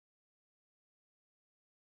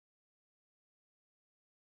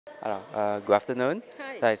Hello, good afternoon.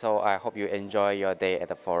 Hi. So I hope you enjoy your day at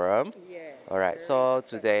the forum. Yes, All right, very so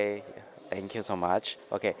successful. today, thank you so much.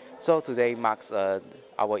 Okay, so today marks our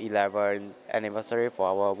 11th anniversary for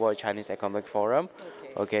our World Chinese Economic Forum.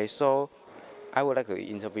 Okay. Okay, so I would like to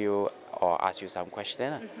interview or ask you some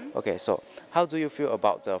questions. Okay, so how do you feel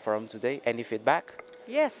about the forum today? Any feedback?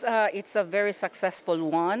 Yes, it's a very successful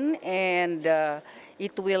one, and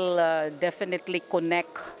it will definitely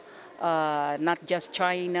connect not just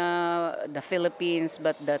China, the Philippines,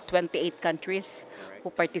 but the 28 countries Correct. who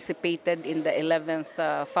participated in the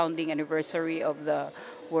 11th founding anniversary of the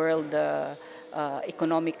World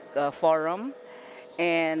Economic Forum.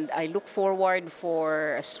 And I look forward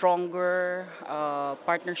for a stronger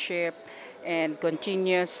partnership and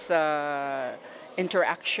continuous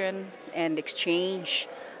interaction and exchange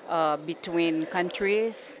between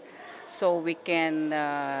countries so we can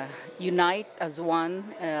unite as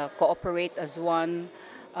one, cooperate as one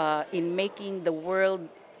in making the world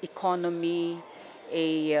economy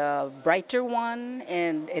a brighter one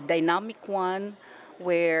and a dynamic one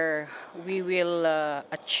where we will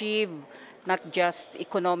achieve not just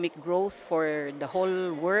economic growth for the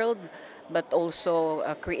whole world, but also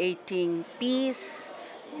creating peace,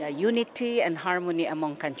 unity, and harmony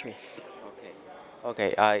among countries.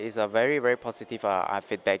 Okay. Okay. It's a very positive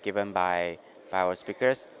feedback given by our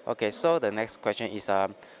speakers. Okay. So the next question is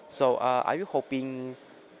are you hoping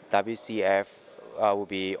WCF will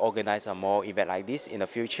be organize a more event like this in the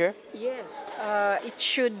future? Yes, it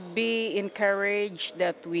should be encouraged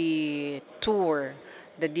that we tour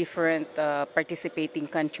the different participating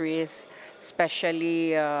countries,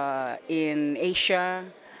 especially in Asia,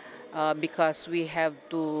 because we have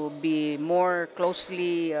to be more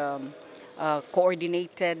closely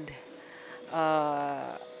coordinated.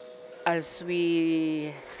 Uh, as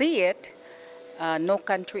we see it, no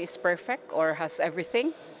country is perfect or has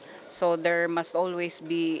everything. So there must always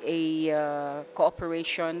be a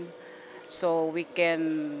cooperation so we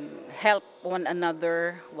can help one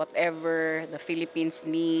another, whatever the Philippines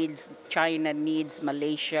needs, China needs,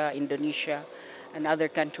 Malaysia, Indonesia, and other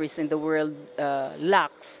countries in the world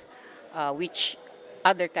lacks, which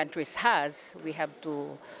other countries has. We have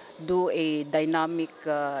to do a dynamic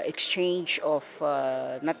exchange of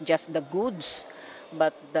not just the goods,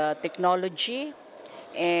 but the technology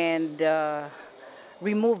and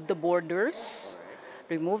remove the borders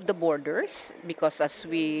remove the borders because as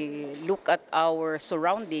we look at our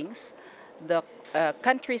surroundings, the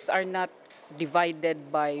countries are not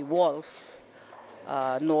divided by walls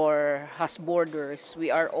nor has borders.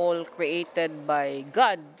 We are all created by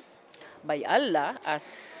God, by Allah,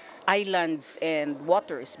 as islands and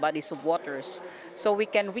waters, bodies of waters. So we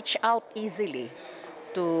can reach out easily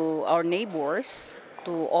to our neighbors,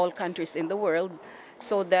 to all countries in the world,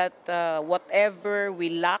 so that whatever we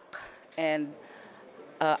lack and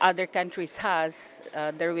other countries has,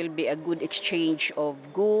 there will be a good exchange of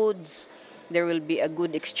goods, there will be a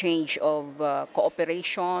good exchange of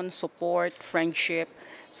cooperation, support, friendship,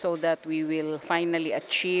 so that we will finally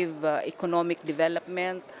achieve economic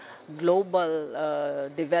development, global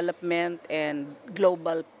development, and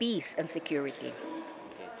global peace and security.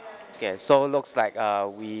 Okay. Okay. So looks like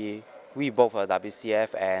we both are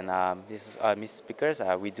WCF and this is Miss Speakers.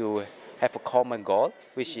 We do have a common goal,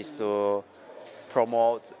 which is to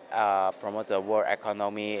promote the world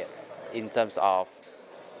economy in terms of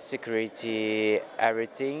security,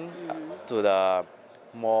 everything Mhm. to the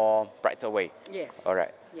more brighter way. All Yes,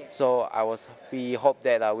 right. yes, So we hope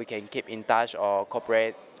that we can keep in touch or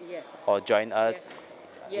cooperate yes. or join Yes, us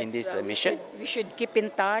in yes, this we mission. should keep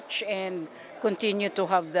in touch and continue to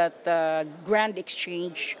have that grand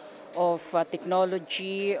exchange of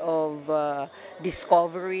technology, of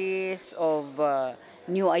discoveries, of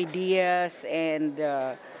new ideas, and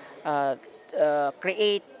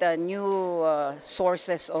create new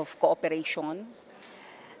sources of cooperation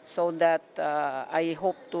so that I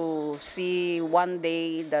hope to see one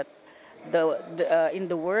day that in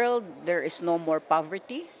the world there is no more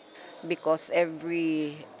poverty because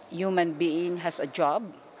every human being has a job,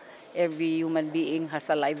 every human being has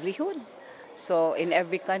a livelihood. So in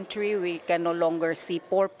every country, we can no longer see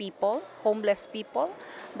poor people, homeless people,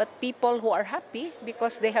 but people who are happy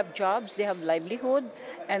because they have jobs, they have livelihood,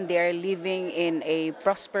 and they are living in a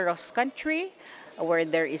prosperous country where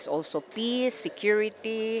there is also peace,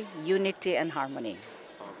 security, unity, and harmony.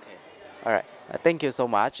 Okay. All right. Thank you so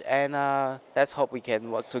much, and let's hope we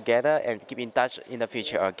can work together and keep in touch in the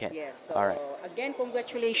future Yes, again. yes. All So right. again,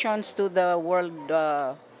 congratulations to the World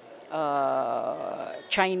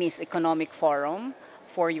Chinese Economic Forum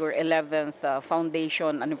for your 11th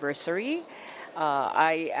foundation anniversary.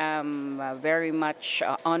 I am very much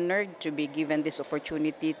honored to be given this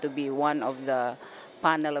opportunity to be one of the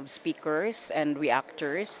panel of speakers and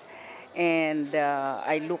reactors. And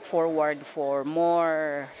I look forward for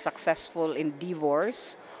more successful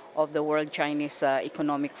endeavors of the World Chinese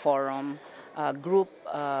Economic Forum group,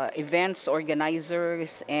 events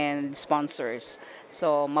organizers, and sponsors.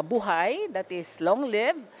 So mabuhay, that is long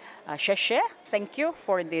live. Sheshe, thank you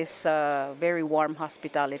for this very warm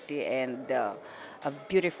hospitality and a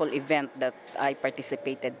beautiful event that I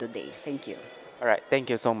participated today. Thank you. All right, thank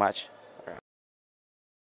you so much.